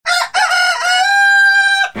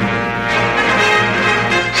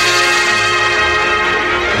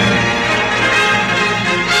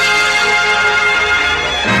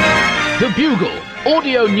The Bugle,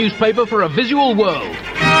 audio newspaper for a visual world.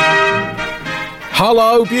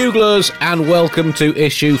 Hello, Buglers, and welcome to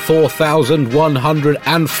issue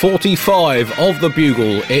 4145 of The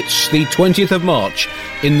Bugle. It's the 20th of March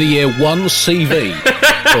in the year 1 CV,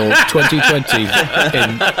 or 2020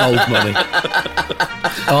 in old money.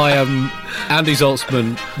 I am Andy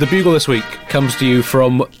Zaltzman. The Bugle this week comes to you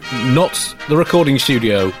from not the recording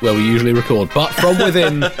studio where we usually record, but from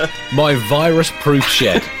within my virus-proof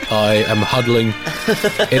shed. I am huddling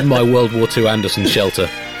in my World War II Anderson shelter.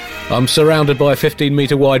 I'm surrounded by a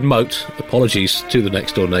 15-metre wide moat. Apologies to the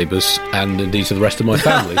next-door neighbours, and indeed to the rest of my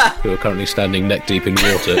family, who are currently standing neck-deep in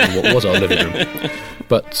water in what was our living room.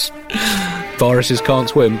 But viruses can't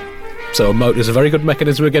swim, so a moat is a very good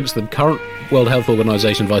mechanism against them. Current World Health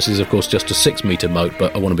Organisation advice is, of course, just a 6-metre moat,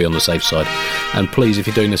 but I want to be on the safe side. And please, if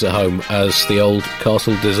you're doing this at home, as the old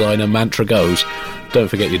castle designer mantra goes, don't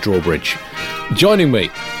forget your drawbridge. Joining me,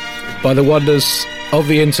 by the wonders of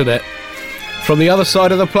the internet, from the other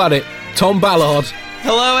side of the planet, Tom Ballard.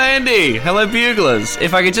 Hello, Andy. Hello, Buglers.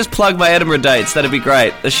 If I could just plug my Edinburgh dates, that'd be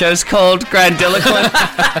great. The show's called Grandiloquent.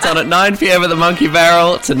 It's on at 9 p.m. at the Monkey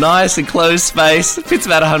Barrel. It's a nice enclosed space. It fits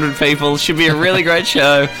about 100 people. Should be a really great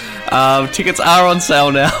show. Tickets are on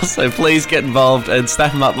sale now, so please get involved and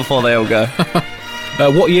snap them up before they all go.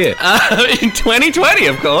 What year? In 2020,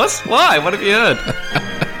 of course. Why? What have you heard?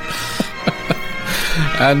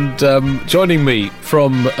 And joining me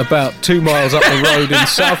from about 2 miles up the road in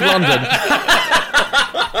South London,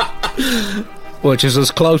 which is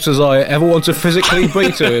as close as I ever want to physically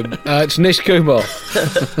be to him, it's Nish Kumar.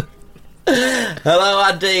 Hello,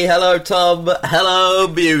 Andy. Hello, Tom. Hello,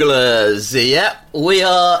 Buglers. Yep, we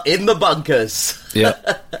are in the bunkers. Yeah.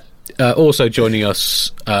 Also joining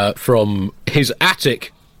us from his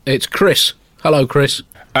attic, it's Chris. Hello, Chris.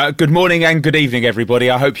 Good morning and good evening,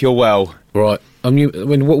 everybody. I hope you're well. Right. I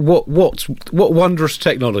mean, what wondrous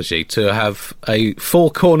technology to have a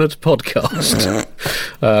four-cornered podcast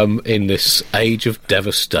in this age of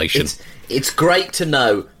devastation. It's great to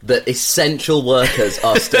know that essential workers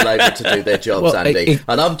are still able to do their jobs, Andy.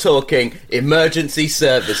 And I'm talking emergency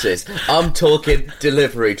services, I'm talking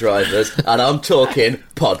delivery drivers, and I'm talking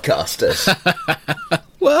podcasters.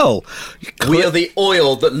 Well, we are the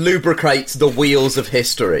oil that lubricates the wheels of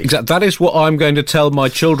history. Exactly. That is what I'm going to tell my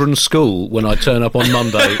children's school when I turn up on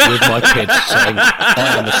Monday with my kids, saying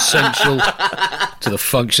I am essential to the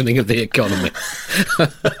functioning of the economy.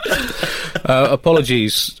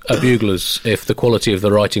 Apologies, Buglers, if the quality of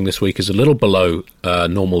the writing this week is a little below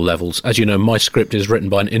normal levels. As you know, my script is written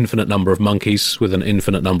by an infinite number of monkeys with an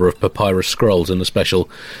infinite number of papyrus scrolls and a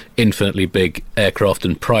special infinitely big aircraft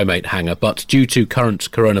and primate hangar, but due to current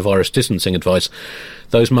coronavirus distancing advice,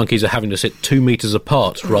 those monkeys are having to sit 2 metres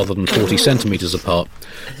apart rather than 40 centimetres apart.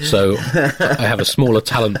 So I have a smaller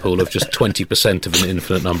talent pool of just 20% of an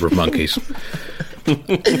infinite number of monkeys.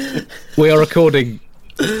 We are recording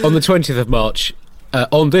on the 20th of March,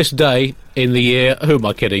 on this day in the year, who am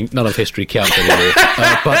I kidding? None of history counts anymore.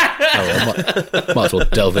 I might as well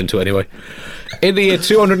delve into it anyway. In the year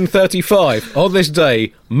 235, on this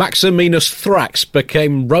day, Maximinus Thrax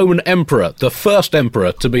became Roman emperor, the first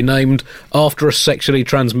emperor to be named after a sexually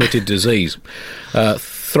transmitted disease.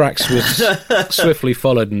 Thrax was swiftly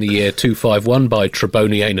followed in the year 251 by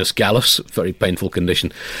Trebonianus Gallus, very painful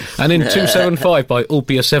condition, and in 275 by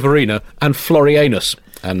Ulpia Severina and Florianus,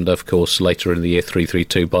 and of course later in the year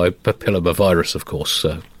 332 by papillomavirus, of course,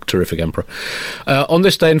 terrific emperor. On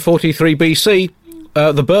this day in 43 BC,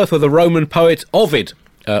 the birth of the Roman poet Ovid,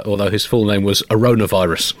 although his full name was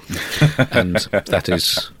Aronavirus, and that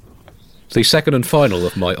is the second and final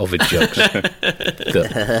of my Ovid jokes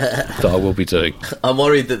that I will be doing. I'm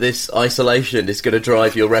worried that this isolation is going to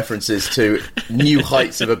drive your references to new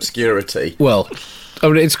heights of obscurity. Well, I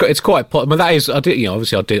mean, it's quite. I mean, that is. I did.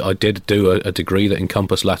 Obviously, I did do a degree that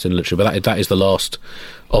encompassed Latin literature, but that is the last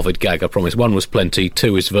Ovid gag. I promise. 1 was plenty.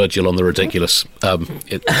 2 is Virgil on the ridiculous. Andy,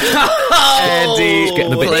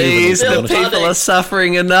 getting a bit please, juvenile, the people are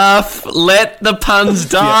suffering enough. Let the puns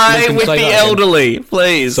die with the elderly,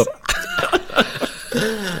 please. Stop.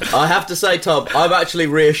 I have to say, Tom, I'm actually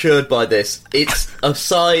reassured by this. It's a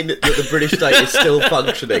sign that the British state is still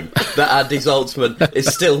functioning, that Andy Zaltzman is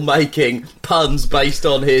still making puns based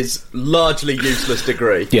on his largely useless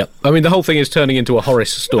degree. Yeah, I mean, the whole thing is turning into a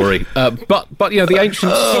Horace story. But you know, the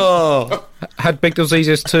ancients had big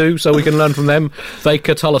diseases too, so we can learn from them. They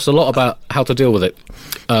could tell us a lot about how to deal with it.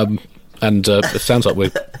 And it sounds like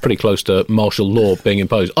we're pretty close to martial law being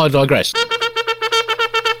imposed. I digress.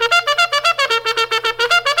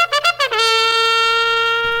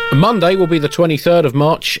 Monday will be the 23rd of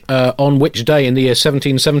March, on which day in the year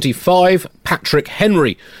 1775, Patrick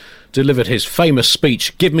Henry delivered his famous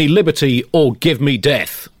speech, "Give me liberty or give me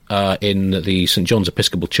death," in the St. John's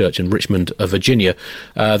Episcopal Church in Richmond, Virginia.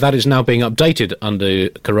 That is now being updated under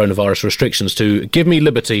coronavirus restrictions to "Give me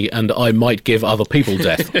liberty and I might give other people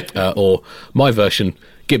death," or my version,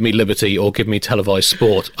 "Give me liberty or give me televised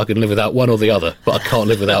sport. I can live without one or the other, but I can't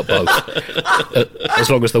live without both." As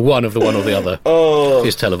long as the one of the one or the other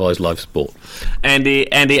is televised live sport. Andy,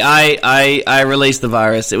 I released the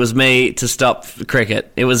virus. It was me to stop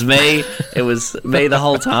cricket. It was me. It was me the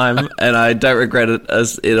whole time, and I don't regret it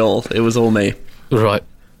at all. It was all me. Right.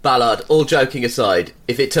 Ballard, all joking aside,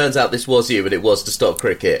 if it turns out this was you and it was to stop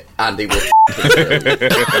cricket, Andy will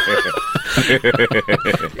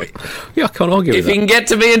Yeah, I can't argue with If you can get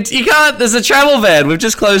to me, you can't. There's a travel ban. We've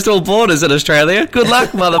just closed all borders in Australia. Good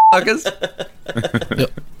luck, motherfuckers.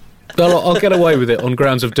 that. I'll get away with it on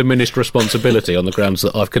grounds of diminished responsibility, on the grounds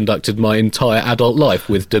that I've conducted my entire adult life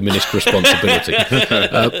with diminished responsibility.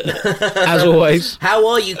 As always. How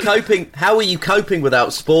are you coping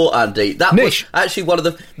without sport, Andy? That Nish. was actually one of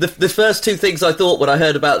the first two things I thought when I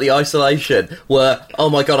heard about the isolation were, oh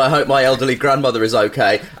my God, I hope my elderly grandmother is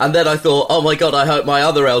okay. And then I thought, oh my God, I hope my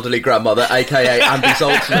other elderly grandmother, aka Andy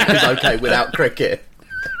Zoltzman, is okay without cricket.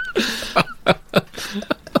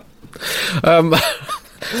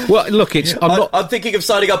 Well, look, I'm thinking of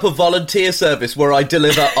signing up a volunteer service where I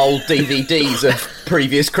deliver old DVDs of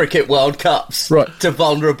previous cricket World Cups to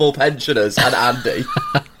vulnerable pensioners and Andy.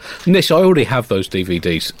 Nish, I already have those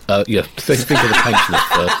DVDs. Think of the pensioners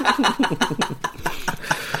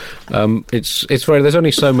first. It's very. There's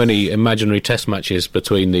only so many imaginary test matches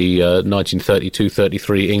between the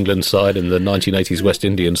 1932-33 England side and the 1980s West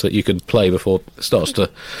Indians that you could play before it starts to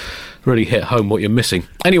really hit home what you're missing.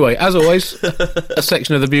 Anyway, as always, a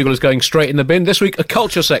section of the Bugle is going straight in the bin. This week, a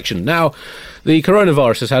culture section. Now, the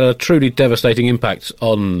coronavirus has had a truly devastating impact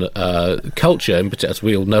on culture, in particular, as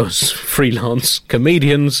we all know, as freelance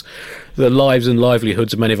comedians. The lives and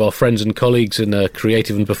livelihoods of many of our friends and colleagues in the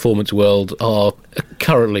creative and performance world are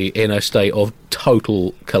currently in a state of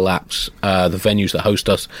total collapse, the venues that host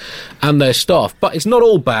us and their staff. But it's not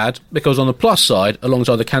all bad, because on the plus side,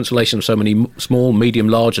 alongside the cancellation of so many small, medium,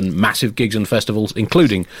 large and massive gigs and festivals,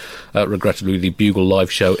 including, regrettably, the Bugle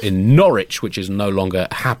live show in Norwich, which is no longer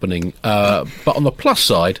happening. But on the plus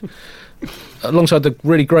side, alongside the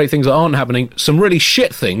really great things that aren't happening, some really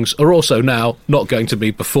shit things are also now not going to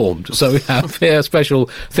be performed. So we have here a special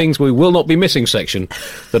things we will not be missing section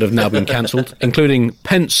that have now been cancelled, including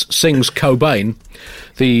Pence Sings Cobain,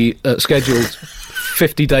 the scheduled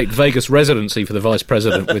 50-date Vegas residency for the Vice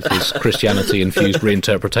President with his Christianity-infused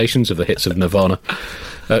reinterpretations of the hits of Nirvana.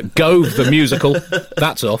 Gove the musical,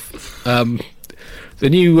 that's off. The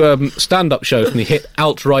new stand-up show from the hit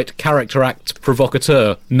alt-right character act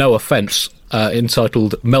provocateur, No Offence,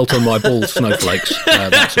 entitled Melt on My Balls, Snowflakes.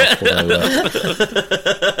 That's off, although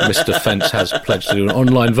Mr. Fence has pledged to do an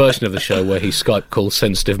online version of the show where he Skype calls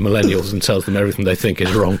sensitive millennials and tells them everything they think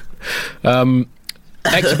is wrong.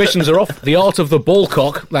 Exhibitions are off. The Art of the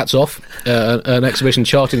Ballcock, that's off. An exhibition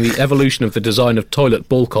charting the evolution of the design of toilet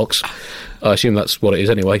ballcocks. I assume that's what it is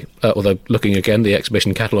anyway. Although, looking again, the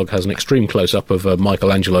exhibition catalogue has an extreme close-up of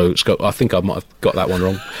Michelangelo. I think I might have got that one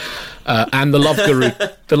wrong. And the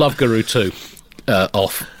Love Guru 2,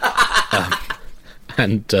 off.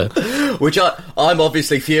 Which I'm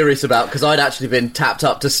obviously furious about, because I'd actually been tapped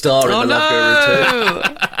up to star in the Love Guru 2.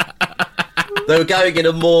 They were going in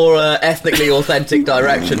a more ethnically authentic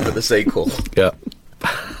direction for the sequel. Yeah.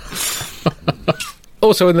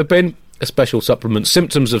 Also in the bin, a special supplement,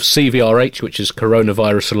 symptoms of CVRH, which is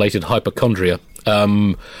coronavirus-related hypochondria.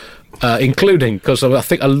 Including, because I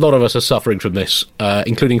think a lot of us are suffering from this,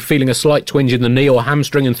 including feeling a slight twinge in the knee or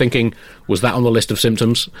hamstring and thinking, was that on the list of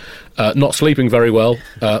symptoms? Not sleeping very well,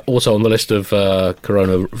 also on the list of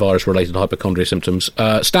coronavirus-related hypochondria symptoms.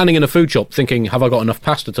 Standing in a food shop thinking, have I got enough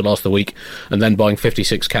pasta to last the week? And then buying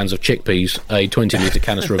 56 cans of chickpeas, a 20-litre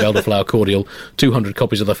canister of elderflower cordial, 200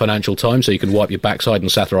 copies of the Financial Times so you can wipe your backside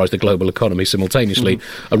and satirise the global economy simultaneously,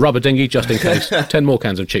 a rubber dinghy just in case, 10 more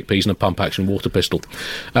cans of chickpeas and a pump-action water pistol.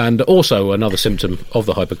 And also, another symptom of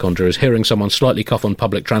the hypochondria is hearing someone slightly cough on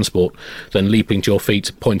public transport, then leaping to your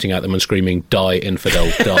feet, pointing at them and screaming, "Die, infidel,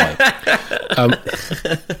 die."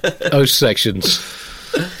 Those sections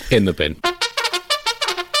in the bin.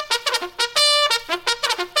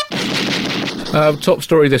 Top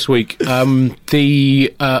story this week,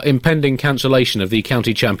 the impending cancellation of the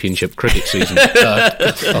county championship cricket season.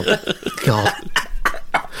 Oh, God.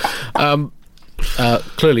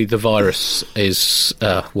 Clearly the virus is,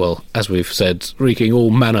 well, as we've said, wreaking all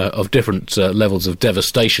manner of different levels of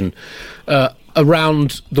devastation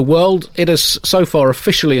around the world. It has so far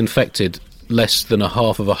officially infected less than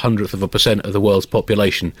 0.005% of the world's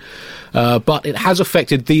population. But it has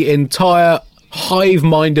affected the entire hive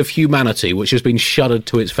mind of humanity, which has been shuddered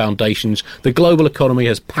to its foundations. The global economy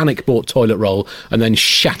has panic-bought toilet roll and then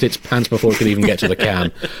shat its pants before it could even get to the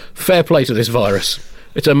can. Fair play to this virus.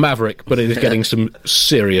 It's a maverick, but it is getting some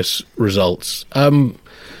serious results.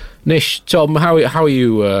 Nish, Tom, how are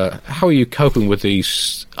you coping with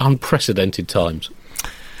these unprecedented times?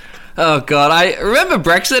 Oh, God. I remember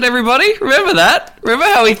Brexit, everybody? Remember that? Remember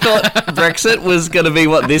how we thought Brexit was going to be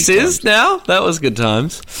what this is now? That was good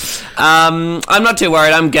times. I'm not too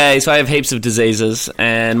worried. I'm gay, so I have heaps of diseases,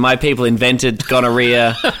 and my people invented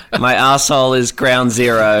gonorrhea. My arsehole is ground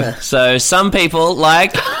zero. So some people,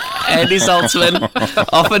 like Andy Saltzman,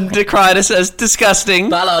 often decry us as disgusting.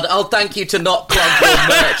 Ballard, I'll thank you to not plug your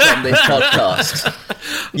merch on this podcast.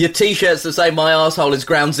 Your T-shirts that say "My arsehole is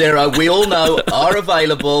ground zero," we all know, are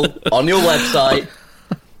available on your website.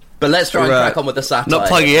 But let's try and crack on with the satire. Not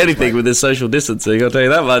plugging anything with this social distancing, I'll tell you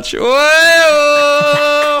that much.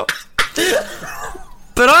 Whoa!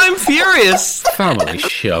 But I'm furious. Family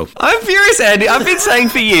show. I'm furious, Andy. I've been saying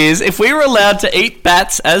for years, if we were allowed to eat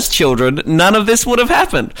bats as children, none of this would have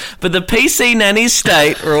happened. But the PC nannies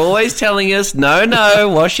state were always telling us, no,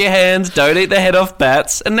 wash your hands, don't eat the head off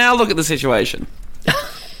bats. And now look at the situation.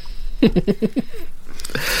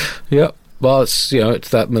 Yep. Well, that's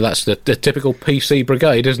the typical PC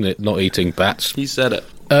brigade, isn't it? Not eating bats. You said it.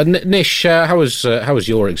 Nish, how has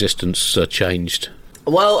your existence changed?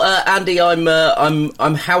 Well, Andy, I'm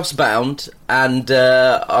housebound, and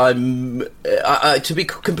to be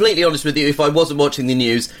completely honest with you, if I wasn't watching the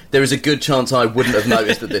news, there is a good chance I wouldn't have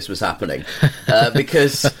noticed that this was happening,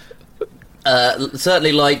 because.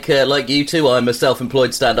 Certainly, like you two, I'm a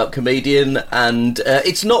self-employed stand-up comedian, and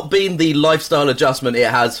it's not been the lifestyle adjustment it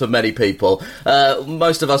has for many people.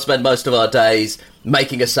 Most of us spend most of our days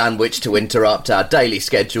making a sandwich to interrupt our daily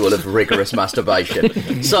schedule of rigorous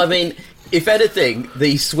masturbation. So, I mean, if anything,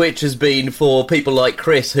 the switch has been for people like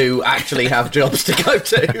Chris who actually have jobs to go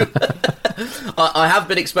to. I have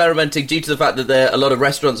been experimenting due to the fact that a lot of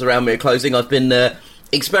restaurants around me are closing. I've been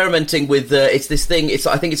experimenting with it's this thing.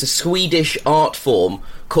 I think it's a Swedish art form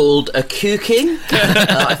called a kuking.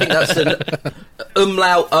 I think that's an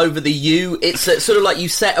umlaut over the U. It's sort of like you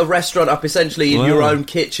set a restaurant up essentially in your own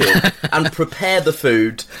kitchen and prepare the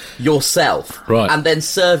food yourself, right, and then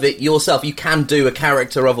serve it yourself. You can do a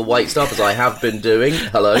character of a waitstaff, as I have been doing.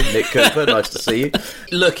 Hello, Nick Cooper, nice to see you.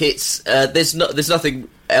 Look, it's there's nothing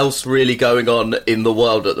else really going on in the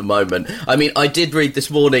world at the moment. I mean, I did read this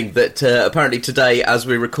morning that apparently today, as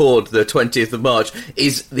we record, the 20th of March,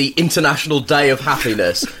 is the International Day of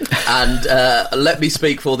Happiness. And let me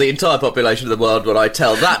speak for the entire population of the world when I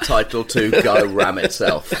tell that title to go ram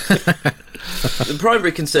itself. The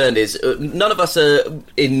primary concern is none of us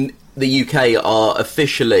in the UK are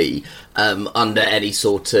officially under any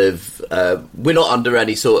sort of... we're not under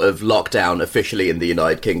any sort of lockdown officially in the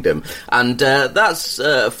United Kingdom. And that's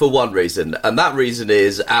for one reason. And that reason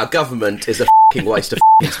is our government is a f***ing waste of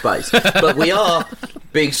f***ing space. But we are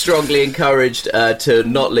being strongly encouraged to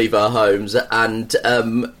not leave our homes. And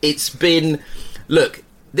it's been... Look...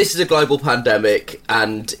 This is a global pandemic,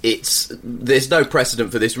 and there's no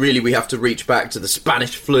precedent for this. Really, we have to reach back to the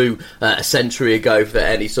Spanish flu a century ago for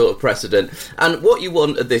any sort of precedent. And what you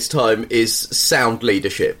want at this time is sound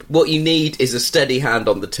leadership. What you need is a steady hand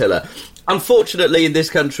on the tiller. Unfortunately, in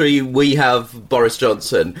this country, we have Boris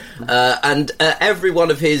Johnson, and every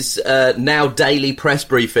one of his now daily press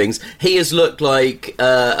briefings, he has looked like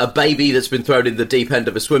a baby that's been thrown in the deep end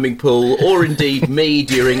of a swimming pool, or indeed me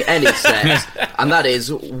during any sex, and that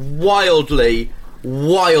is wildly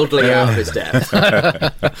out of his depth.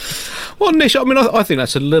 Well, Nish, I mean, I think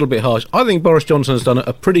that's a little bit harsh. I think Boris Johnson has done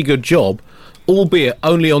a pretty good job, albeit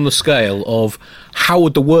only on the scale of how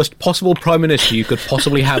would the worst possible Prime Minister you could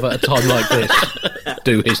possibly have at a time like this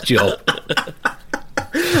do his job.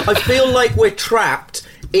 I feel like we're trapped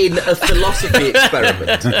in a philosophy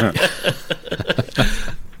experiment.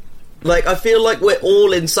 Like, I feel like we're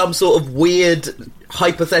all in some sort of weird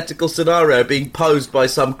hypothetical scenario being posed by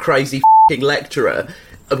some crazy f***ing lecturer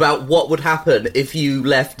about what would happen if you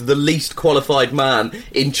left the least qualified man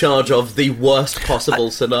in charge of the worst possible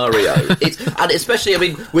scenario. And especially, I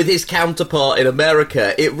mean, with his counterpart in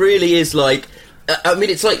America, it really is like... I mean,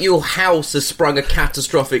 it's like your house has sprung a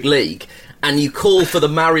catastrophic leak, and you call for the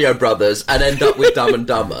Mario Brothers and end up with Dumb and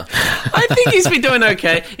Dumber. I think he's been doing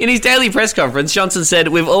okay. In his daily press conference, Johnson said,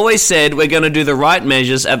 "We've always said we're going to do the right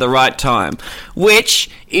measures at the right time," which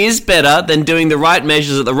is better than doing the right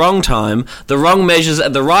measures at the wrong time, the wrong measures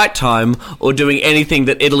at the right time, or doing anything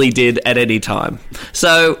that Italy did at any time.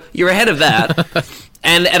 So you're ahead of that.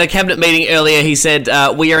 And at a cabinet meeting earlier, he said,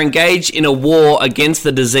 "We are engaged in a war against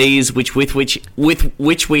the disease with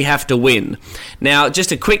which we have to win." Now,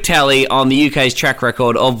 just a quick tally on the UK's track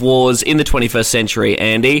record of wars in the 21st century,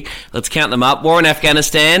 Andy. Let's count them up. War in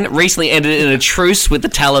Afghanistan recently ended in a truce with the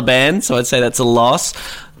Taliban, so I'd say that's a loss.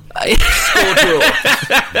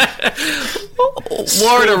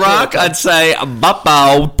 War in Iraq, I'd say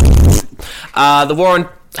the war on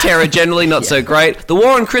terror generally not so great. The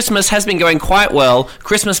war on Christmas has been going quite well.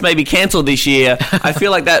 Christmas may be cancelled this year. I feel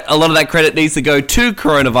like that a lot of that credit needs to go to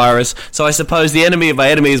coronavirus. So I suppose the enemy of my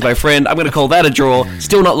enemy is my friend. I'm going to call that a draw.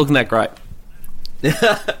 Still not looking that great.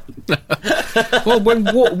 Well, when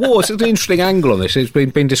war, it's an interesting angle on this. It's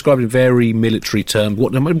been described in very military terms.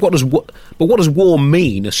 What does war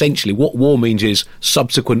mean? Essentially, what war means is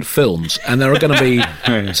subsequent films, and there are going to be There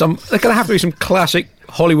are going to have to be some classic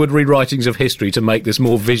Hollywood rewritings of history to make this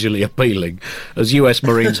more visually appealing, as US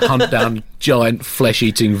Marines hunt down giant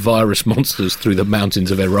flesh-eating virus monsters through the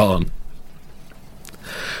mountains of Iran.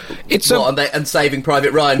 And Saving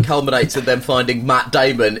Private Ryan culminates in them finding Matt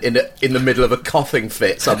Damon in the middle of a coughing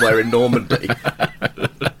fit somewhere in Normandy.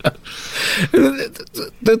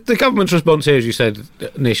 The government's response here, as you said,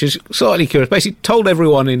 Nish, is slightly curious. Basically told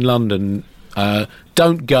everyone in London,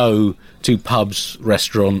 don't go to pubs,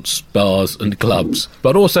 restaurants, bars and clubs,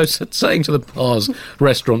 but also saying to the bars,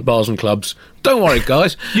 bars and clubs, don't worry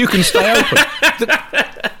guys, you can stay open.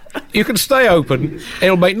 You can stay open.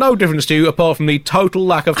 It'll make no difference to you apart from the total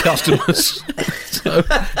lack of customers.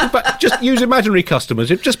 But just use imaginary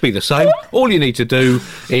customers. It'll just be the same. All you need to do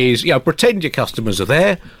is, pretend your customers are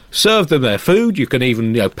there, serve them their food. You can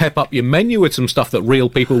even, pep up your menu with some stuff that real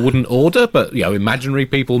people wouldn't order, but, imaginary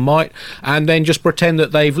people might, and then just pretend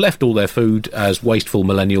that they've left all their food as wasteful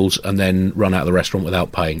millennials and then run out of the restaurant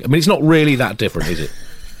without paying. I mean, it's not really that different, is it?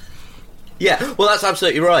 Yeah, well, that's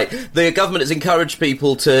absolutely right. The government has encouraged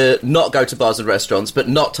people to not go to bars and restaurants, but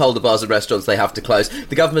not told the bars and restaurants they have to close.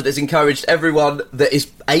 The government has encouraged everyone that is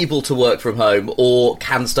able to work from home or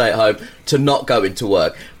can stay at home to not go into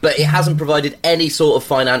work. But it hasn't provided any sort of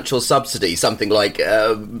financial subsidy, something like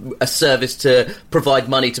a service to provide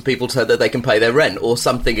money to people so that they can pay their rent, or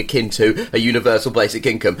something akin to a universal basic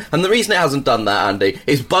income. And the reason it hasn't done that, Andy,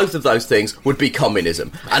 is both of those things would be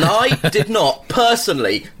communism. And I did not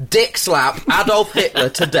personally dick slap Adolf Hitler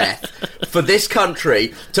to death for this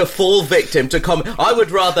country to fall victim to I would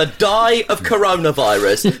rather die of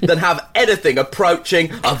coronavirus than have anything approaching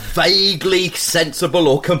a vaguely sensible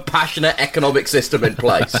or compassionate economic system in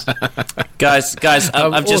place. Guys,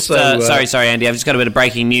 I've just sorry, Andy. I've just got a bit of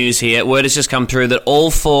breaking news here. Word has just come through that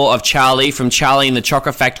all four of Charlie from Charlie and the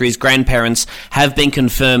Chocolate Factory's grandparents have been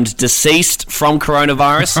confirmed deceased from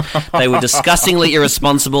coronavirus. They were disgustingly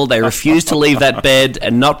irresponsible. They refused to leave that bed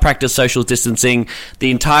and not practice social distancing.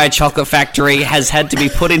 The entire Chocolate Factory has had to be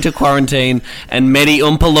put into quarantine, and many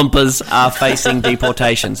Oompa Loompas are facing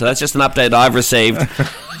deportation. So that's just an update I've received.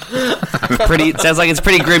 Sounds like it's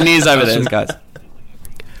pretty grim news over there, guys.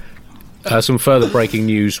 Some further breaking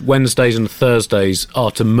news. Wednesdays and Thursdays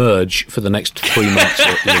are to merge for the next 3 months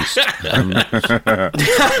at least.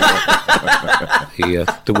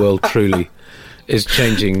 The world truly is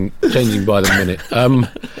changing by the minute.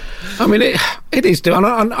 I mean, it is. And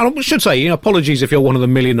I should say, apologies if you're one of the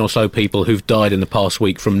million or so people who've died in the past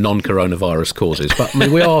week from non-coronavirus causes. But I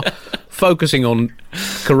mean, we are focusing on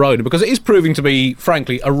corona because it is proving to be,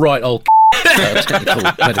 frankly, a right old technical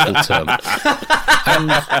medical term.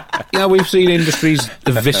 And we've seen industries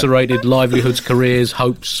eviscerated, livelihoods, careers,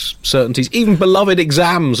 hopes, certainties, even beloved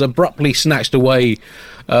exams abruptly snatched away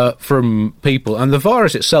from people, and the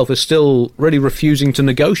virus itself is still really refusing to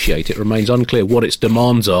negotiate. It remains unclear what its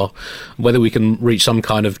demands are, whether we can reach some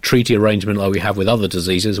kind of treaty arrangement like we have with other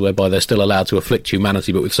diseases, whereby they're still allowed to afflict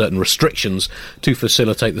humanity but with certain restrictions to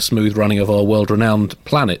facilitate the smooth running of our world-renowned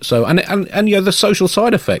planet. So, and the social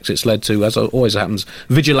side effects it's led to, as always happens,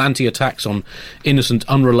 vigilante attacks on innocent,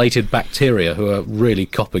 unrelated bacteria who are really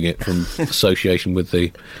copping it from association with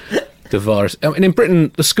the virus. And in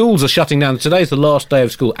Britain, the schools are shutting down. Today's the last day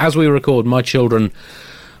of school. As we record, my children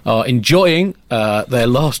are enjoying their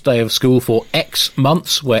last day of school for X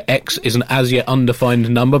months, where X is an as yet undefined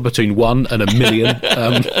number between 1 and a million.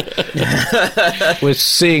 We're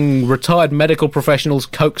seeing retired medical professionals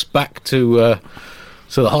coaxed back to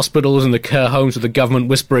the hospitals and the care homes with the government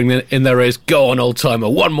whispering in their ears, "Go on, old-timer,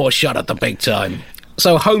 one more shot at the big time."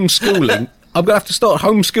 So homeschooling, I'm going to have to start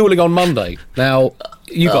homeschooling on Monday. Now,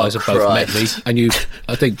 you guys have both met me, and you,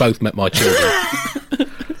 I think, both met my children.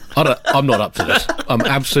 I'm not up to this. I'm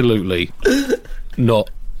absolutely not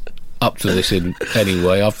up to this in any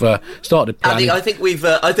way. I've started planning. Andy, I think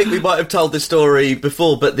we might have told this story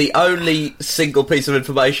before, but the only single piece of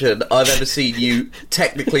information I've ever seen you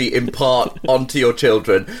technically impart onto your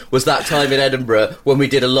children was that time in Edinburgh when we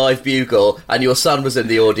did a live bugle and your son was in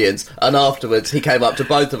the audience, and afterwards he came up to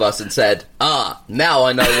both of us and said, now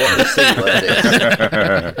I know what the C word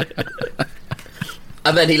is.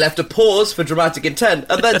 And then he left a pause for dramatic intent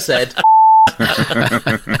and then said...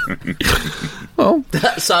 Well,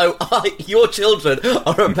 so your children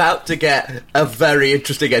are about to get a very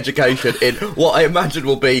interesting education in what I imagine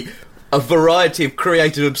will be a variety of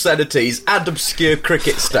creative obscenities and obscure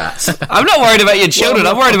cricket stats. I'm not worried about your children.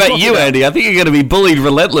 I'm worried about you, Andy. I think you're going to be bullied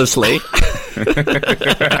relentlessly.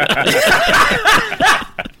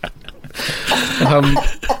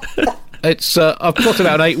 I've plotted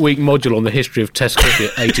out an 8-week module on the history of Test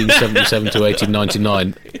cricket, 1877 to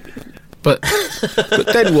 1899. But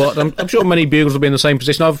then what? I'm sure many bugles will be in the same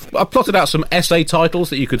position. I've plotted out some essay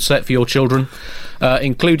titles that you could set for your children,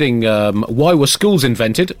 including Why Were Schools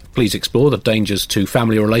Invented? Please explore the dangers to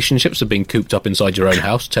family relationships of being cooped up inside your own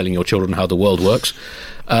house, telling your children how the world works.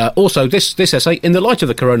 Also, this essay, in the light of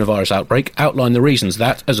the coronavirus outbreak, outline the reasons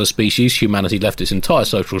that, as a species, humanity left its entire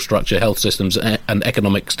social structure, health systems and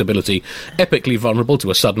economic stability epically vulnerable to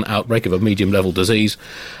a sudden outbreak of a medium-level disease.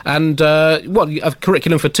 And, a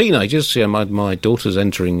curriculum for teenagers. Yeah, my daughter's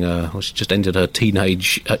entering, she just entered her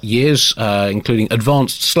teenage years, including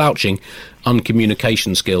advanced slouching,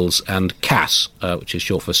 uncommunication skills, and CAS, which is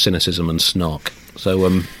short for cynicism and snark.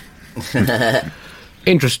 So,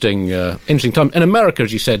 Interesting time. In America,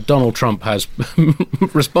 as you said, Donald Trump has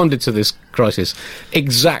responded to this crisis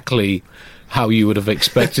exactly how you would have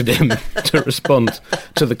expected him to respond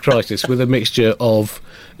to the crisis, with a mixture of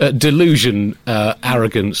delusion,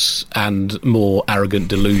 arrogance, and more arrogant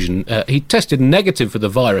delusion. He tested negative for the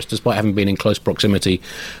virus despite having been in close proximity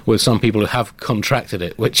with some people who have contracted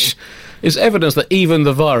it, which is evidence that even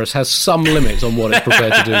the virus has some limits on what it's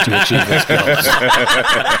prepared to do to achieve its goals.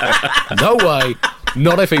 No way.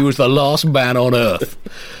 Not if he was the last man on Earth.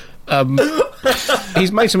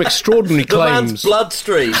 He's made some extraordinary claims. The man's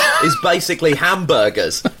bloodstream is basically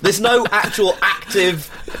hamburgers. There's no actual active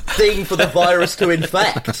thing for the virus to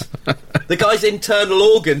infect. The guy's internal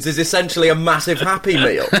organs is essentially a massive Happy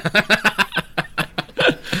Meal.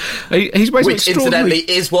 He's made Which, incidentally,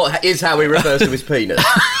 is how he refers to his penis.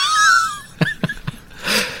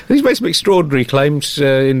 He's made some extraordinary claims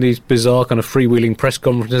in these bizarre kind of freewheeling press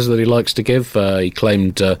conferences that he likes to give. He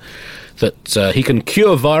claimed that he can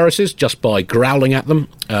cure viruses just by growling at them.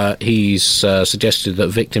 He's suggested that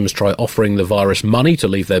victims try offering the virus money to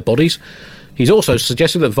leave their bodies. He's also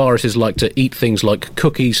suggested that viruses like to eat things like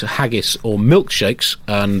cookies, haggis or milkshakes,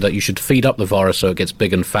 and that you should feed up the virus so it gets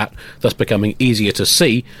big and fat, thus becoming easier to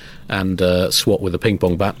see and swat with a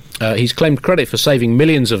ping-pong bat. He's claimed credit for saving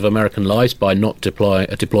millions of American lives by not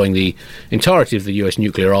deploying the entirety of the US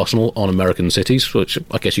nuclear arsenal on American cities, which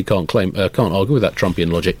I guess you can't argue with that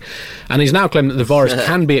Trumpian logic. And he's now claimed that the virus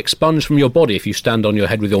can be expunged from your body if you stand on your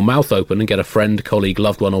head with your mouth open and get a friend, colleague,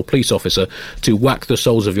 loved one or police officer to whack the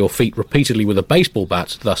soles of your feet repeatedly with a baseball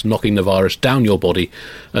bat, thus knocking the virus down your body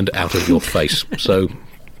and out of your face. So,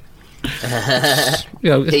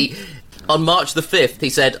 On March the 5th, he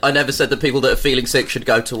said, "I never said that people that are feeling sick should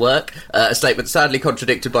go to work." A statement sadly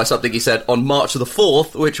contradicted by something he said on March the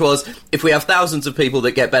 4th, which was, if we have thousands of people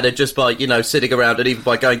that get better just by, sitting around and even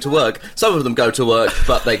by going to work, some of them go to work,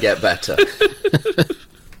 but they get better.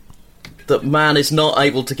 That man is not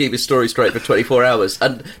able to keep his story straight for 24 hours.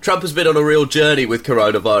 And Trump has been on a real journey with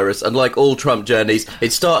coronavirus, and like all Trump journeys,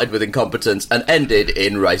 it started with incompetence and ended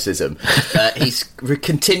in racism. He's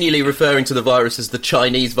continually referring to the virus as the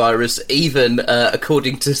Chinese virus, even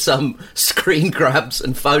according to some screen grabs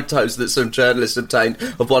and photos that some journalists obtained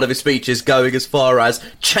of one of his speeches, going as far as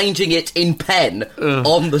changing it in pen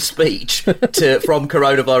on the speech from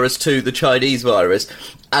coronavirus to the Chinese virus.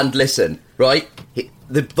 And listen, right?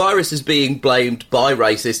 The virus is being blamed by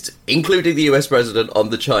racists, including the US president, on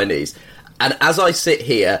the Chinese. And as I sit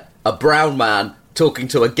here, a brown man talking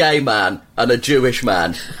to a gay man and a Jewish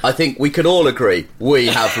man, I think we can all agree we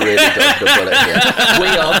have really dodged the bullet here. We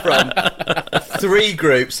are from three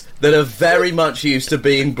groups that are very much used to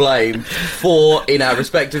being blamed for, in our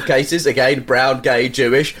respective cases, again, brown, gay,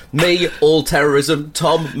 Jewish, me, all terrorism,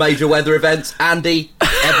 Tom, major weather events, Andy,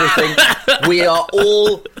 everything. We are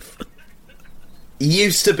all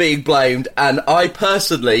used to being blamed, and I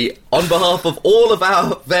personally, on behalf of all of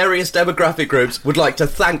our various demographic groups, would like to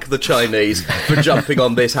thank the Chinese for jumping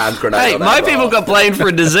on this hand grenade. Hey, my people got blamed for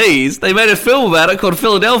a disease. They made a film about it called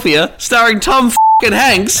Philadelphia, starring Tom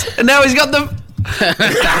Hanks, and now he's got the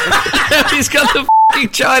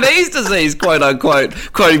Chinese disease, quote unquote,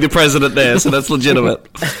 quoting the president there, so that's legitimate.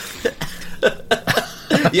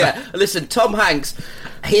 Yeah, listen, Tom Hanks,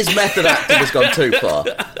 his method acting has gone too far,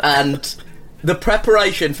 and the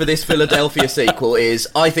preparation for this Philadelphia sequel is,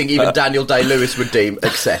 I think, even Daniel Day-Lewis would deem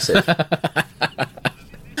excessive.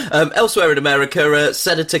 Elsewhere in America,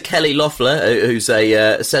 Senator Kelly Loeffler, who's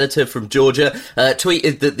a senator from Georgia,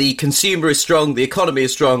 tweeted that the consumer is strong, the economy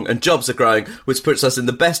is strong, and jobs are growing, which puts us in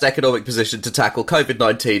the best economic position to tackle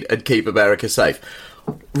COVID-19 and keep America safe.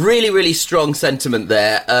 Really, really strong sentiment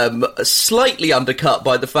there, slightly undercut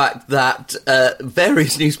by the fact that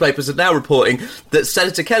various newspapers are now reporting that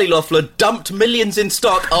Senator Kelly Loeffler dumped millions in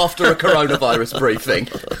stock after a coronavirus briefing.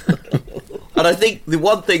 And I think the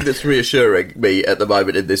one thing that's reassuring me at the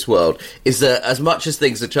moment in this world is that as much as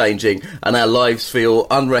things are changing and our lives feel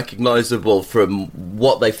unrecognisable from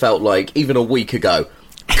what they felt like even a week ago,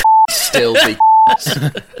 still be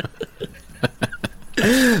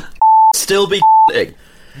still be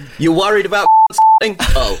You're worried about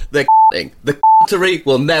Oh, they're the c***ery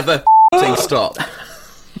will never stop.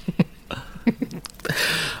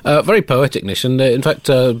 Very poetic, Nish, and in fact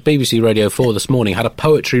BBC Radio 4 this morning had a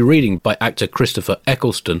poetry reading by actor Christopher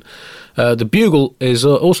Eccleston. The Bugle is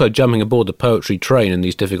also jumping aboard the poetry train in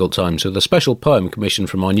these difficult times with a special poem commissioned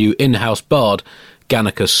from our new in-house bard,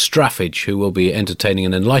 Gannicus Straffage, who will be entertaining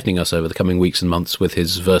and enlightening us over the coming weeks and months with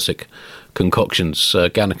his versic concoctions.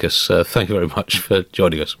 Gannicus, thank you very much for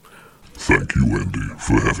joining us. Thank you, Andy,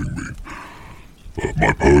 for having me.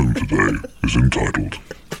 My poem today is entitled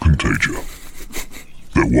Contagia.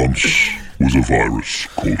 There once was a virus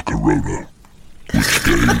called Corona, which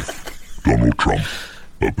gave Donald Trump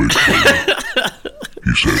a big boner.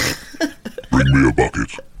 He said, "Bring me a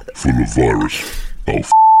bucket full of virus, I'll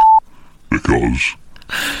because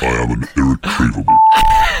I am an irretrievable."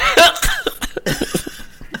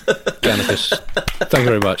 Gannicus, thank you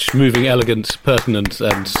very much. Moving, elegant, pertinent,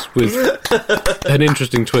 and with an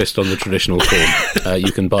interesting twist on the traditional form.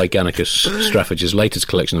 You can buy Gannicus Straffage's latest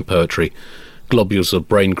collection of poetry, Globules of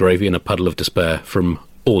Brain Gravy and a Puddle of Despair, from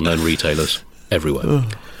all known retailers everywhere.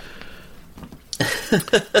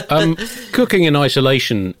 Cooking in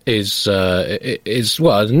isolation is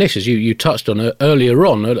well, Nish, as you touched on earlier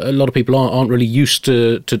on, a lot of people aren't really used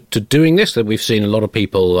to doing this. That we've seen a lot of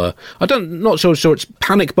people. Not so sure it's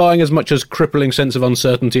panic buying as much as crippling sense of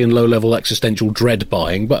uncertainty and low level existential dread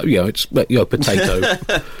buying. But it's potato,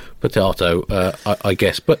 I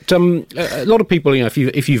guess. But a lot of people, if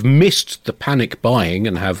you've missed the panic buying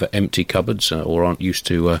and have empty cupboards or aren't used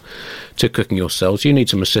to cooking yourselves, you need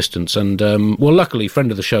some assistance. And luckily,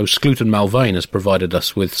 friend of the show, Scluton Malvain, has provided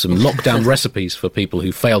us with some lockdown recipes for people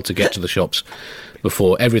who failed to get to the shops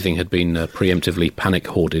before everything had been preemptively panic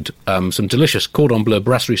hoarded. Some delicious cordon bleu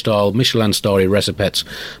brasserie style Michelin starry recipes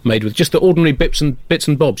made with just the ordinary bits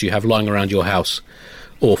and bobs you have lying around your house,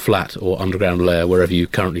 or flat, or underground lair, wherever you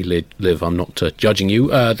currently live. I'm not judging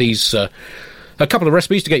you. A couple of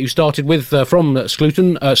recipes to get you started with from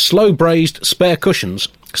Scluton. Slow braised spare cushions,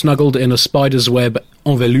 snuggled in a spider's web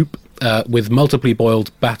envelope, with multiply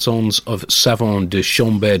boiled batons of savon de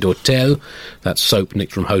chambre d'hôtel. That's soap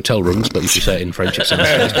nicked from hotel rooms, but if you say it in French, it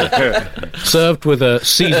sounds tasty. Served with a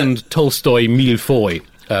seasoned Tolstoy millefeuille,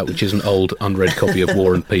 which is an old, unread copy of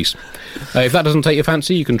War and Peace. If that doesn't take your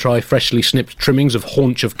fancy, you can try freshly snipped trimmings of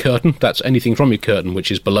haunch of curtain. That's anything from your curtain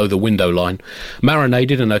which is below the window line.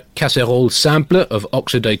 Marinated in a casserole simple of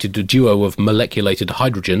oxidated duo of moleculated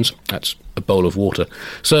hydrogens. That's a bowl of water.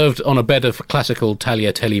 Served on a bed of classical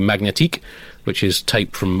tagliatelle magnétique, which is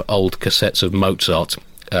tape from old cassettes of Mozart.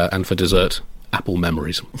 And for dessert, apple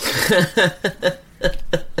memories.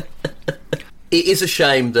 It is a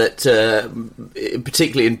shame that,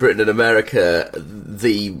 particularly in Britain and America,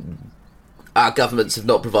 our governments have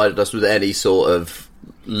not provided us with any sort of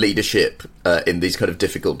leadership in these kind of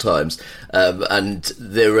difficult times. And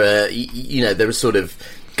there are sort of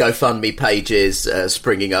GoFundMe pages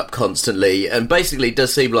springing up constantly, and basically it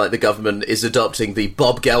does seem like the government is adopting the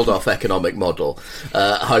Bob Geldof economic model,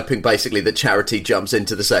 hoping basically that charity jumps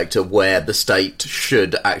into the sector where the state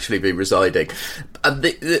should actually be residing. And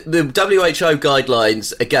the WHO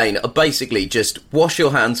guidelines, again, are basically just wash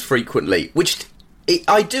your hands frequently, which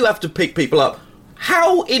I do have to pick people up.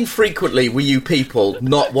 How infrequently were you people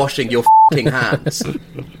not washing your f***ing hands?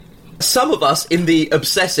 Some of us in the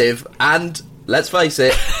obsessive and, let's face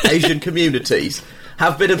it, Asian communities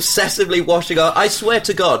have been obsessively washing our... I swear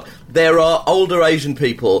to God, there are older Asian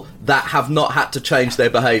people that have not had to change their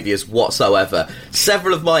behaviours whatsoever.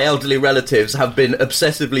 Several of my elderly relatives have been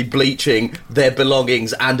obsessively bleaching their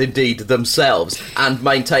belongings and indeed themselves and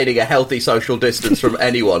maintaining a healthy social distance from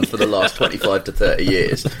anyone for the last 25 to 30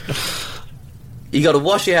 years. You got to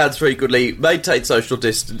wash your hands frequently, maintain social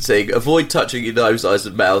distancing, avoid touching your nose, eyes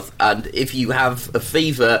and mouth, and if you have a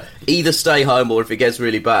fever, either stay home or if it gets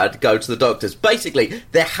really bad, go to the doctors. Basically,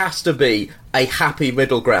 there has to be a happy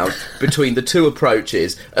middle ground between the two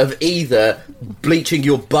approaches of either bleaching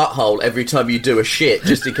your butthole every time you do a shit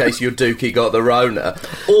just in case your dookie got the Rona,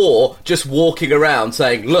 or just walking around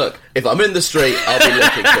saying, look, if I'm in the street, I'll be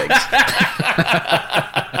licking things.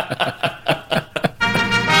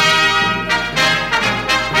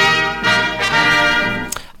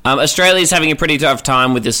 Australia's having a pretty tough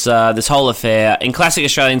time with this whole affair. In classic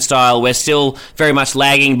Australian style, we're still very much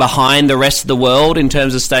lagging behind the rest of the world in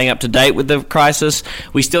terms of staying up to date with the crisis.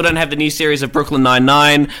 We still don't have the new series of Brooklyn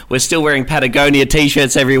Nine-Nine. We're still wearing Patagonia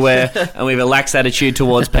T-shirts everywhere, and we have a lax attitude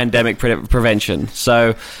towards pandemic prevention.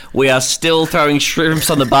 So we are still throwing shrimps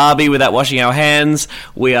on the Barbie without washing our hands.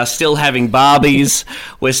 We are still having Barbies.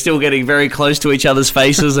 We're still getting very close to each other's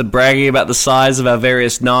faces and bragging about the size of our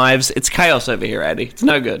various knives. It's chaos over here, Andy. It's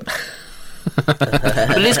no good.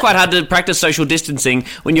 But it is quite hard to practice social distancing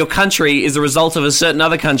when your country is the result of a certain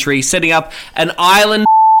other country setting up an island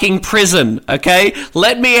prison, okay?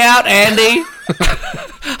 Let me out, Andy.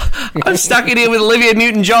 I'm stuck in here with Olivia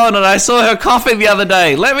Newton-John and I saw her coughing the other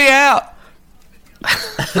day. Let me out.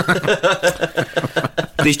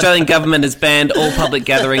 The Australian government has banned all public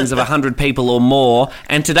gatherings of 100 people or more,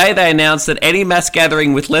 and today they announced that any mass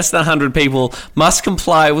gathering with less than 100 people must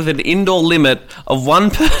comply with an indoor limit of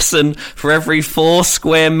one person for every 4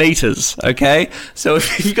 square metres, okay? So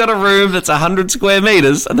if you've got a room that's 100 square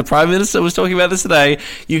metres, and the Prime Minister was talking about this today,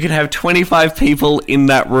 you can have 25 people in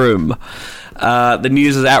that room. The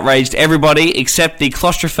news has outraged everybody except the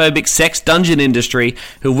claustrophobic sex dungeon industry,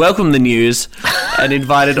 who welcomed the news and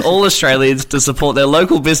invited all Australians to support their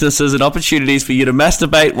local businesses and opportunities for you to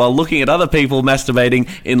masturbate while looking at other people masturbating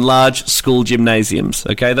in large school gymnasiums.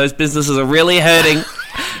 Okay, those businesses are really hurting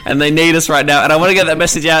and they need us right now. And I want to get that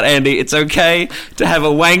message out, Andy. It's okay to have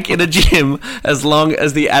a wank in a gym as long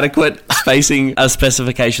as the adequate spacing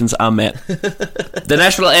specifications are met. The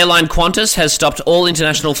national airline Qantas has stopped all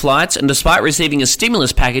international flights, and despite receiving a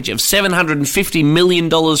stimulus package of $750 million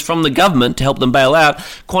from the government to help them bail out,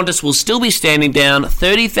 Qantas will still be standing down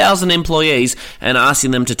 30,000 employees and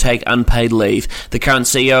asking them to take unpaid leave. The current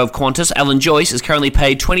CEO of Qantas, Alan Joyce, is currently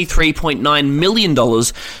paid $23.9 million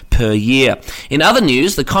per year. In other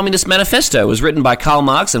news, the Communist Manifesto was written by Karl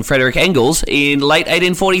Marx and Friedrich Engels in late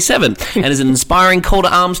 1847 and is an inspiring call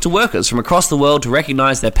to arms to workers from across the world to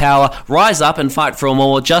recognise their power, rise up and fight for a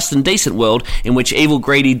more just and decent world in which evil,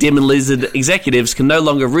 greedy, dim and lizard executives can no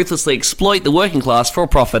longer ruthlessly exploit the working class for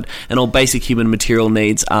profit and all basic human material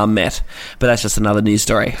needs are met. But that's just another news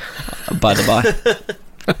story, by the by.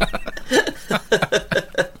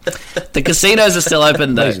 The casinos are still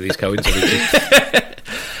open, though. Those are these coincidences.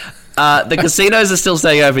 The casinos are still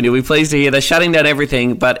staying open. You'll be pleased to hear they're shutting down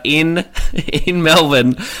everything. But in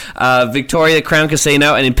Melbourne, Victoria, the Crown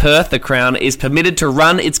Casino, and in Perth, the Crown is permitted to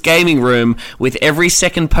run its gaming room with every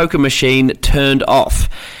second poker machine turned off.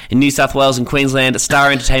 In New South Wales and Queensland,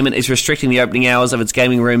 Star Entertainment is restricting the opening hours of its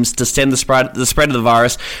gaming rooms to stem the spread of the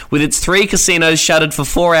virus, with its 3 casinos shuttered for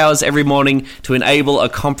 4 hours every morning to enable a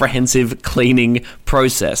comprehensive cleaning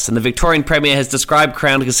process. And the Victorian Premier has described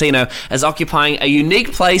Crown Casino as occupying a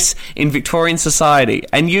unique place in Victorian society.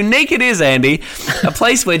 And unique it is, Andy. A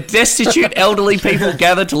place where destitute elderly people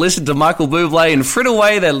gather to listen to Michael Buble and frit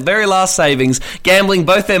away their very last savings, gambling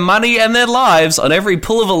both their money and their lives on every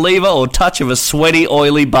pull of a lever or touch of a sweaty,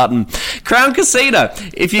 oily button. Crown Casino.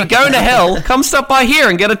 If you're going to hell, come stop by here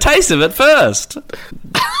and get a taste of it first.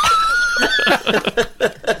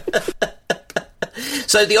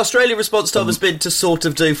 So the Australian response, Tom, has been to sort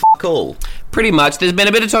of do fuck all. Pretty much. There's been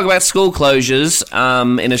a bit of talk about school closures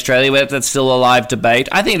in Australia, where that's still a live debate.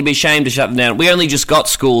 I think it'd be a shame to shut them down. We only just got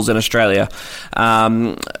schools in Australia.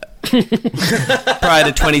 Prior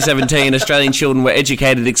to 2017, Australian children were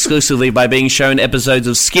educated exclusively by being shown episodes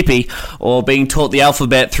of Skippy or being taught the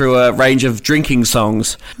alphabet through a range of drinking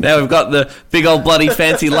songs. Now we've got the big old bloody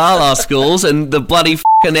fancy la-la schools, and the bloody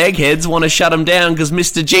fucking eggheads want to shut them down because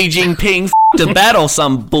Mr. Xi Jinping f***ed a bat or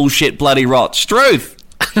some bullshit bloody rot. Struth!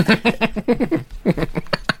 I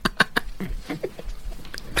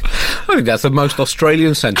think that's the most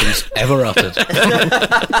Australian sentence ever uttered.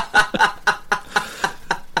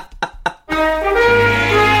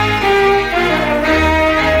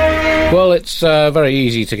 Well, it's very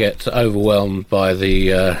easy to get overwhelmed by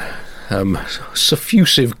the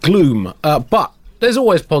suffusive gloom, but there's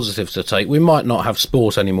always positives to take. We might not have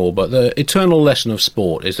sport anymore, but the eternal lesson of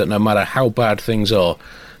sport is that no matter how bad things are,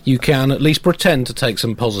 you can at least pretend to take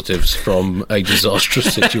some positives from a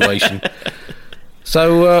disastrous situation.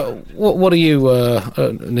 So, what are you,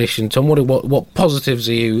 Nish and Tom? What positives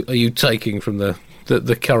are you taking from the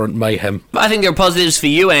current mayhem? I think there are positives for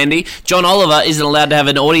you, Andy. John Oliver isn't allowed to have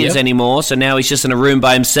an audience anymore, so now he's just in a room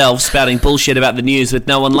by himself spouting bullshit about the news with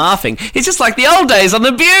no one laughing. It's just like the old days on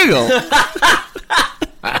the Bugle.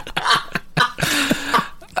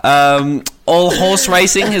 All horse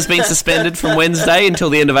racing has been suspended from Wednesday until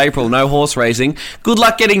the end of April. No horse racing. Good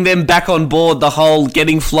luck getting them back on board the whole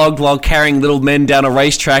getting flogged while carrying little men down a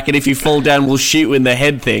racetrack, and if you fall down, we'll shoot you in the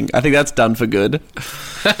head thing. I think that's done for good.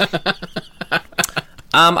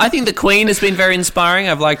 I think the Queen has been very inspiring.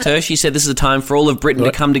 I've liked her. She said this is a time for all of Britain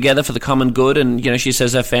to come together for the common good, and she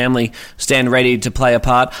says her family stand ready to play a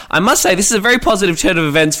part. I must say, this is a very positive turn of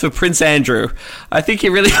events for Prince Andrew. I think he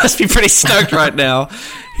really must be pretty stoked right now.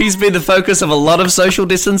 He's been the focus of a lot of social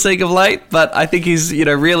distancing of late, but I think he's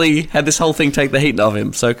really had this whole thing take the heat off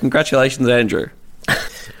him. So congratulations, Andrew.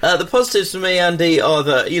 The positives for me, Andy, are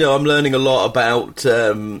that I'm learning a lot about.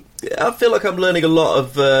 I feel like I'm learning a lot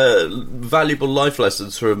of valuable life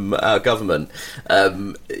lessons from our government.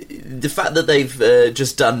 The fact that they've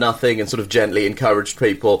just done nothing and sort of gently encouraged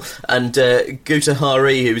people. And Guta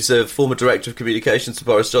Hari, who's a former director of communications to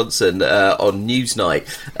Boris Johnson, on Newsnight,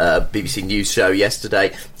 BBC News show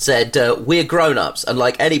yesterday, said, we're grown-ups, and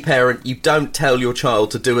like any parent, you don't tell your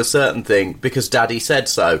child to do a certain thing because daddy said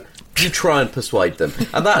so. You try and persuade them.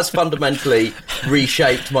 And that has fundamentally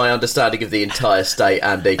reshaped my understanding of the entire state,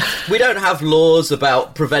 Andy. We don't have laws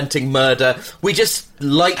about preventing murder. We just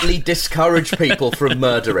lightly discourage people from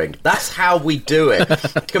murdering. That's how we do it.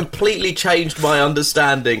 Completely changed my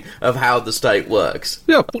understanding of how the state works.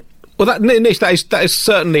 Yeah, well, Nish, that is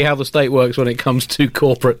certainly how the state works when it comes to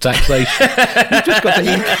corporate taxation. You've just got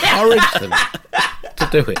to encourage them to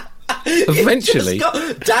do it. Eventually.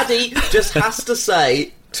 Daddy just has to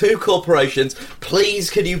say to corporations, please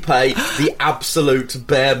can you pay the absolute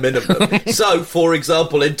bare minimum? So, for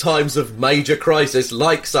example, in times of major crisis,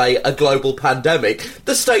 like, say, a global pandemic,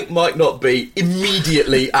 the state might not be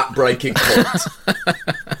immediately at breaking point.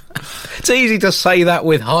 It's easy to say that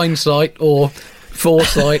with hindsight or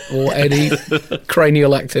foresight or any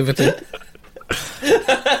cranial activity.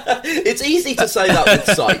 It's easy to say that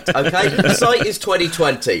with sight, okay? Sight is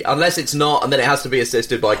 20/20, unless it's not, and then it has to be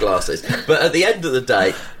assisted by glasses. But at the end of the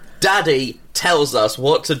day, Daddy tells us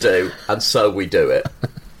what to do, and so we do it.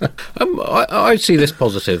 I see this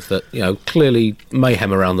positive that, clearly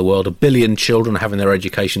mayhem around the world, 1 billion children having their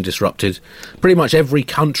education disrupted, pretty much every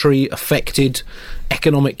country affected,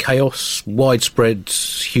 economic chaos, widespread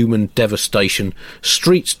human devastation,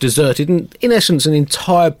 streets deserted, and in essence an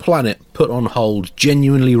entire planet put on hold,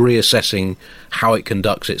 genuinely reassessing how it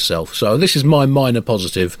conducts itself. So this is my minor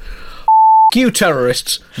positive. You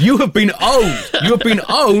terrorists, you have been owned. You have been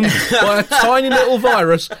owned by a tiny little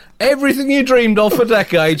virus. Everything you dreamed of for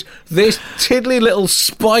decades, this tiddly little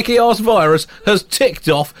spiky-ass virus has ticked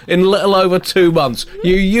off in little over 2 months.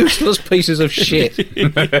 You useless pieces of shit.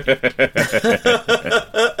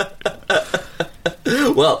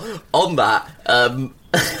 Well, on that,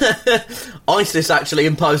 ISIS actually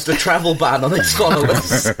imposed a travel ban on its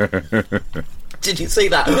followers. Did you see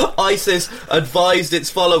that? ISIS advised its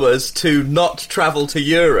followers to not travel to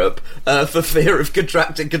Europe for fear of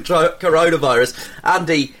contracting coronavirus.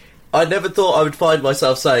 Andy, I never thought I would find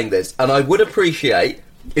myself saying this, and I would appreciate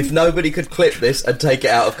if nobody could clip this and take it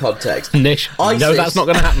out of context. Nish, ISIS no, that's not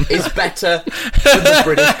going to happen. Is better than the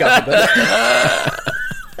British government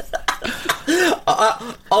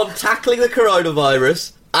on tackling the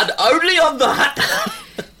coronavirus, and only on that,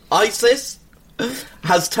 ISIS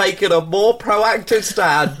has taken a more proactive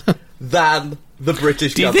stand than the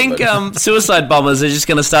British government. Do you think suicide bombers are just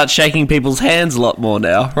going to start shaking people's hands a lot more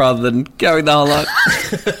now, rather than going the whole lot?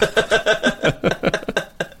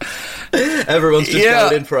 Everyone's just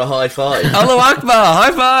going in for a high five. Allahu Akbar,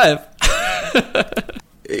 high five!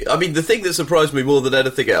 I mean, the thing that surprised me more than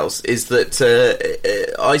anything else is that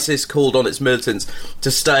ISIS called on its militants to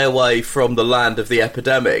stay away from the land of the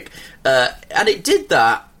epidemic. And it did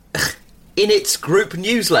that in its group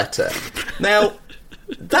newsletter. Now,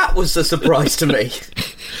 that was a surprise to me,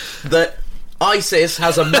 that ISIS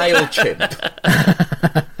has a MailChimp.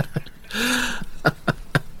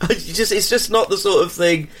 It's just not the sort of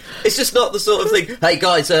thing. It's just not the sort of thing. Hey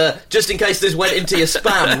guys, just in case this went into your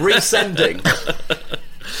spam, resending.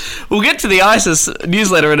 We'll get to the ISIS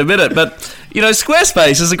newsletter in a minute, but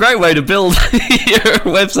Squarespace is a great way to build your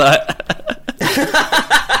website.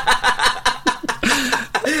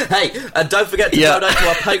 Hey, and don't forget to donate to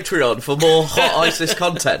our Patreon for more hot ISIS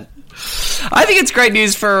content. I think it's great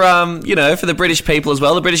news for, for the British people as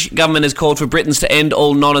well. The British government has called for Britons to end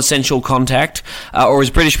all non-essential contact, or as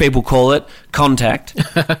British people call it, contact.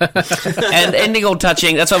 And ending all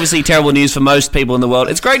touching, that's obviously terrible news for most people in the world.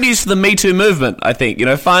 It's great news for the Me Too movement, I think.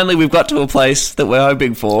 Finally we've got to a place that we're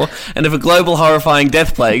hoping for. And if a global horrifying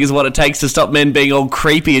death plague is what it takes to stop men being all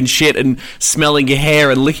creepy and shit and smelling your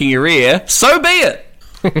hair and licking your ear, so be it.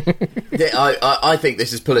 I think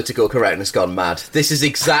this is political correctness gone mad. This is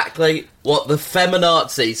exactly what the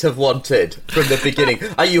feminazis have wanted from the beginning.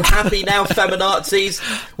 Are you happy now, feminazis?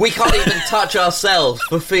 We can't even touch ourselves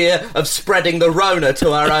for fear of spreading the Rona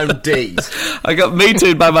to our own Ds. I got Me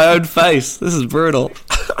Too'd by my own face. This is brutal.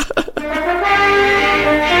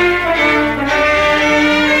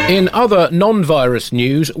 In other non-virus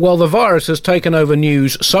news, well, the virus has taken over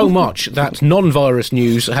news so much that non-virus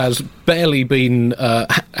news has barely been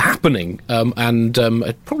happening, and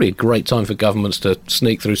probably a great time for governments to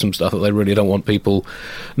sneak through some stuff that they really don't want people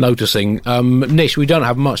noticing. Nish, we don't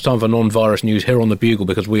have much time for non-virus news here on the Bugle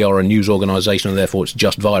because we are a news organisation and therefore it's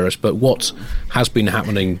just virus, but what has been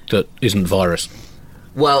happening that isn't virus?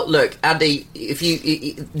 Well, look, Andy, if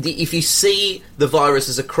you see the virus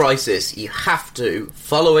as a crisis, you have to,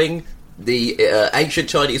 following the ancient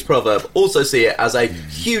Chinese proverb, also see it as a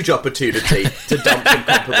huge opportunity to dump some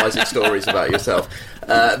compromising stories about yourself.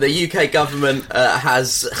 The UK government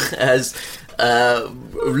has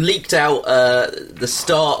leaked out the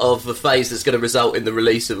start of a phase that's going to result in the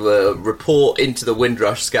release of a report into the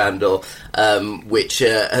Windrush scandal, which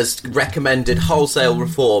has recommended wholesale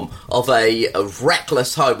reform of a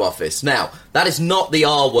reckless Home Office. Now, that is not the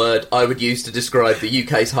R word I would use to describe the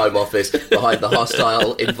UK's Home Office behind the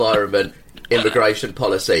hostile environment immigration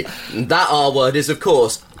policy. That R word is, of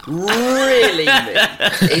course, really mean.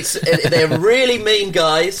 They're really mean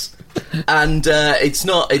guys. And it's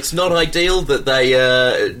not ideal that they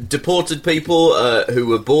deported people who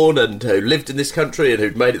were born and who lived in this country and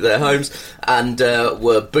who'd made it their homes and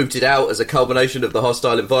were booted out as a culmination of the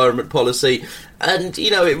hostile environment policy. And,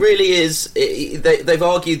 it really is... They've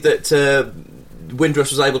argued that...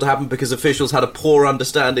 Windrush was able to happen because officials had a poor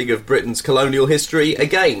understanding of Britain's colonial history.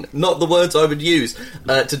 Again, not the words I would use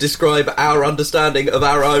to describe our understanding of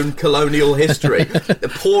our own colonial history. A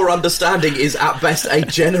poor understanding is at best a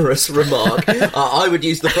generous remark. I would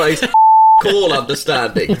use the phrase call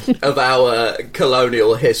understanding of our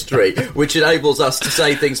colonial history, which enables us to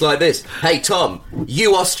say things like this. Hey, Tom,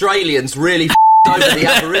 you Australians really over the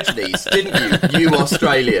Aborigines, didn't you?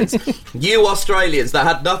 You Australians that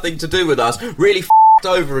had nothing to do with us really f***ed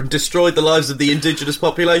over and destroyed the lives of the indigenous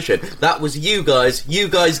population. That was you guys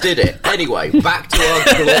did it. Anyway, back to our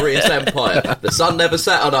glorious empire. The sun never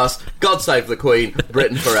set on us. God save the Queen.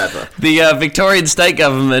 Britain forever. The Victorian state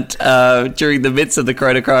government during the midst of the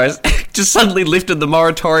corona crisis just suddenly lifted the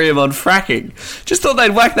moratorium on fracking. Just thought they'd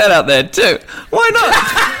whack that out there too. Why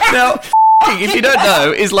not? Now, if you don't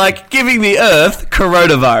know, is like giving the Earth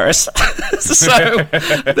coronavirus. So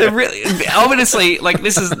they're really ominously, like,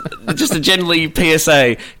 this is just a generally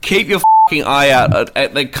PSA. Keep your fucking eye out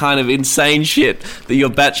at the kind of insane shit that your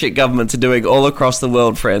batshit governments are doing all across the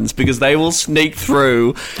world, friends, because they will sneak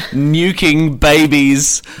through nuking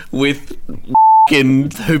babies with in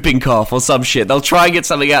whooping cough or some shit. They'll try and get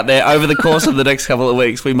something out there over the course of the next couple of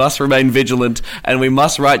weeks. We must remain vigilant and we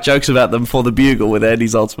must write jokes about them for the Bugle with Andy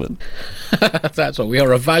Zaltzman. That's what we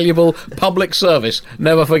are, a valuable public service.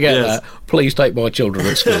 Never forget that. Please take my children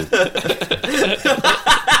at school.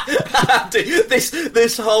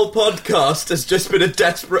 This whole podcast has just been a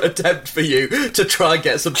desperate attempt for you to try and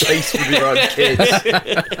get some peace from your own kids.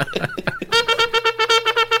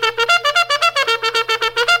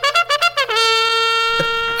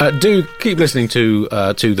 Do keep listening to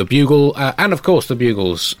the Bugle, and of course the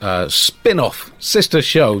Bugle's spin-off sister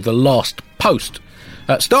show, The Last Post,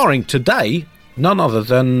 starring today none other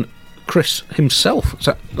than Chris himself.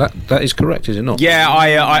 That is correct, is it not? Yeah,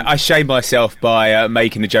 I shame myself by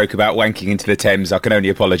making a joke about wanking into the Thames. I can only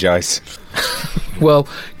apologise. Well,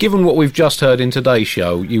 given what we've just heard in today's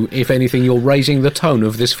show, if anything, you're raising the tone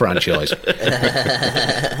of this franchise.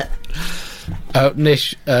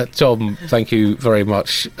 Nish, Tom, thank you very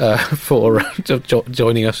much for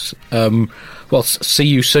joining us. Well, see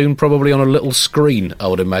you soon, probably on a little screen, I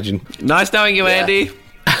would imagine. Nice knowing you, Andy.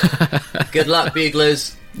 Good luck,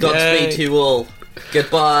 Buglers. Godspeed to you all.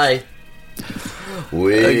 Goodbye.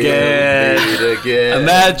 We'll meet again.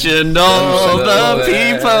 Imagine all the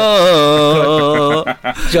people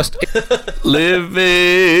just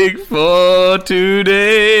living for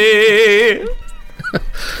today.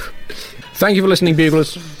 Thank you for listening,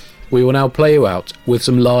 Buglers. we will now play you out with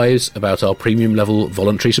some lies about our premium level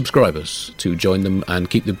voluntary subscribers. To join them and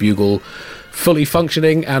keep the Bugle fully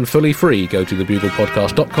functioning and fully free, go to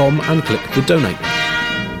thebuglepodcast.com and click the donate link.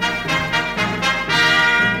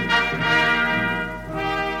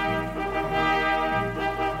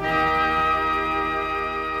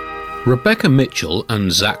 Rebecca Mitchell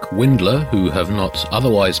and Zach Windler, who have not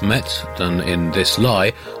otherwise met than in this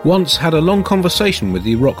lie, once had a long conversation with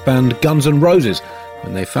the rock band Guns N' Roses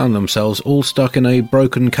when they found themselves all stuck in a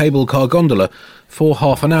broken cable car gondola for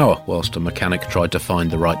half an hour whilst a mechanic tried to find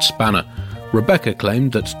the right spanner. Rebecca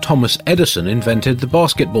claimed that Thomas Edison invented the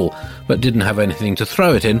basketball, but didn't have anything to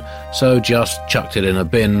throw it in, so just chucked it in a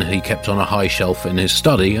bin he kept on a high shelf in his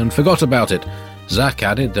study and forgot about it. Zach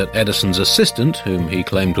added that Edison's assistant, whom he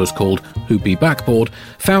claimed was called Hoopy Backboard,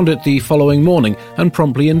 found it the following morning and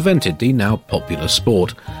promptly invented the now popular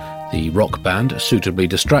sport. The rock band, suitably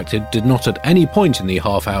distracted, did not at any point in the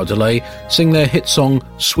half-hour delay sing their hit song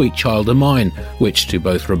Sweet Child O' Mine, which to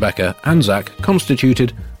both Rebecca and Zach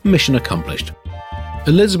constituted mission accomplished.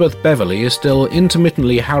 Elizabeth Beverley is still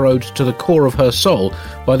intermittently harrowed to the core of her soul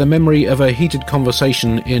by the memory of a heated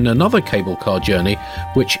conversation in another cable car journey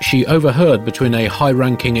which she overheard between a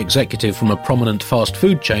high-ranking executive from a prominent fast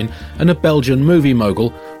food chain and a Belgian movie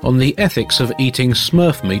mogul on the ethics of eating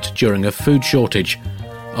Smurf meat during a food shortage.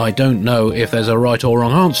 "I don't know if there's a right or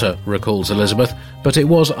wrong answer," recalls Elizabeth, but it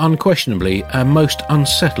was unquestionably a most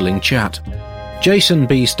unsettling chat. Jason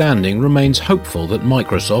B. Standing remains hopeful that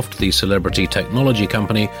Microsoft, the celebrity technology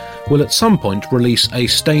company, will at some point release a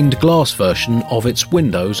stained glass version of its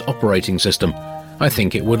Windows operating system. "I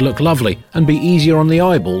think it would look lovely and be easier on the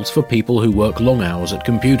eyeballs for people who work long hours at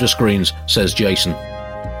computer screens," says Jason.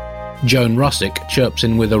 Joan Russick chirps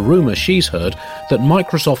in with a rumour she's heard that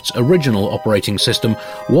Microsoft's original operating system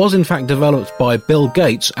was in fact developed by Bill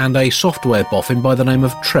Gates and a software boffin by the name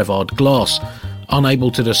of Trevard Glass.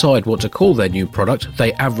 Unable to decide what to call their new product,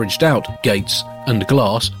 they averaged out Gates and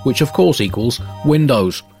Glass, which of course equals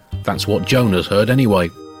Windows. That's what Joan has heard anyway.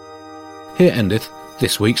 Here endeth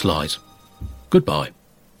this week's Lies. Goodbye.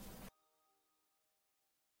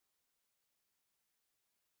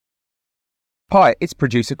 Hi, it's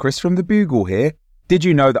producer Chris from The Bugle here. Did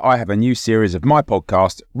you know that I have a new series of my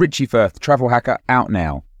podcast, Richie Firth Travel Hacker, out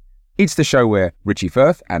now? It's the show where Richie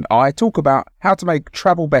Firth and I talk about how to make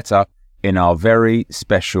travel better in our very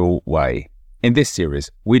special way. In this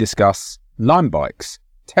series, we discuss Lime bikes,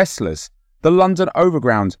 Teslas, the London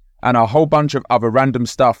Overground, and a whole bunch of other random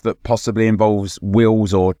stuff that possibly involves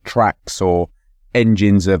wheels or tracks or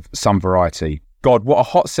engines of some variety. God, what a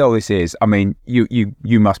hot sell this is. I mean,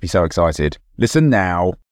 you must be so excited. Listen now.